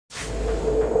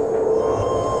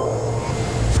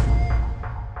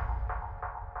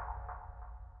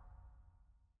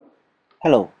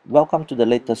Hello, welcome to the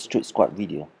latest Street Squad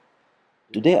video.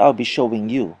 Today I'll be showing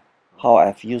you how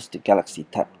I've used the Galaxy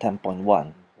Tab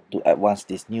 10.1 to advance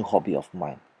this new hobby of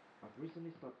mine.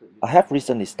 I have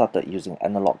recently started using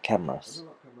analog cameras.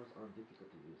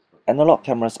 Analog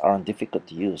cameras aren't difficult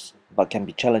to use, but can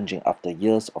be challenging after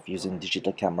years of using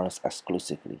digital cameras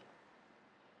exclusively.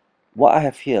 What I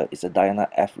have here is a Diana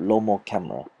F Lomo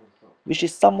camera, which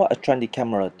is somewhat a trendy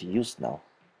camera to use now.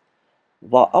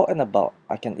 While out and about,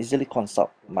 I can easily consult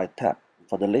my tab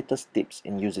for the latest tips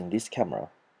in using this camera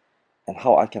and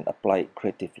how I can apply it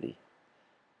creatively.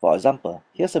 For example,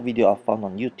 here's a video I found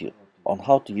on YouTube on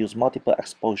how to use multiple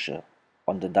exposure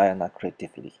on the Diana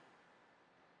creatively.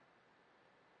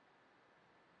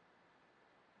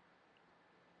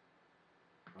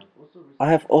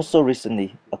 I have also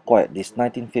recently acquired this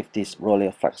 1950s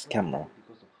Rolleiflex camera.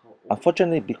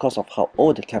 Unfortunately, because of how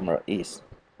old the camera is,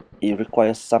 it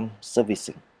requires some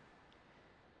servicing.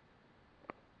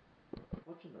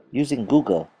 Using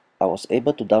Google, I was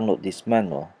able to download this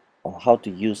manual on how to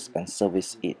use and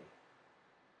service it.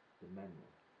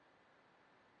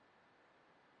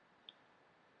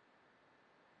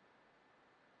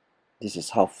 This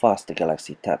is how fast the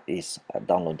Galaxy Tab is at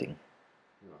downloading.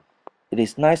 It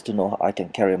is nice to know I can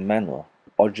carry a manual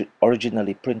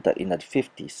originally printed in the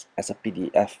 50s as a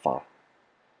PDF file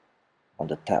on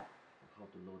the tab.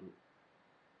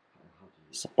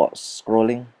 It supports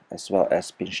scrolling as well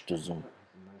as pinch to zoom.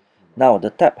 Now the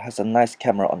tab has a nice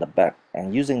camera on the back,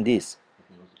 and using this,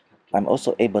 I'm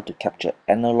also able to capture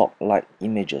analog light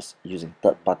images using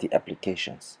third-party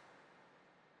applications.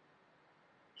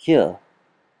 Here,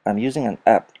 I'm using an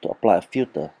app to apply a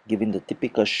filter, giving the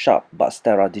typical sharp but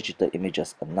sterile digital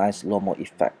images a nice Lomo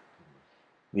effect,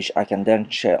 which I can then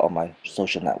share on my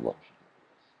social network.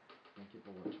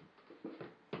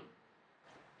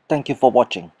 Thank you for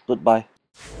watching. Goodbye.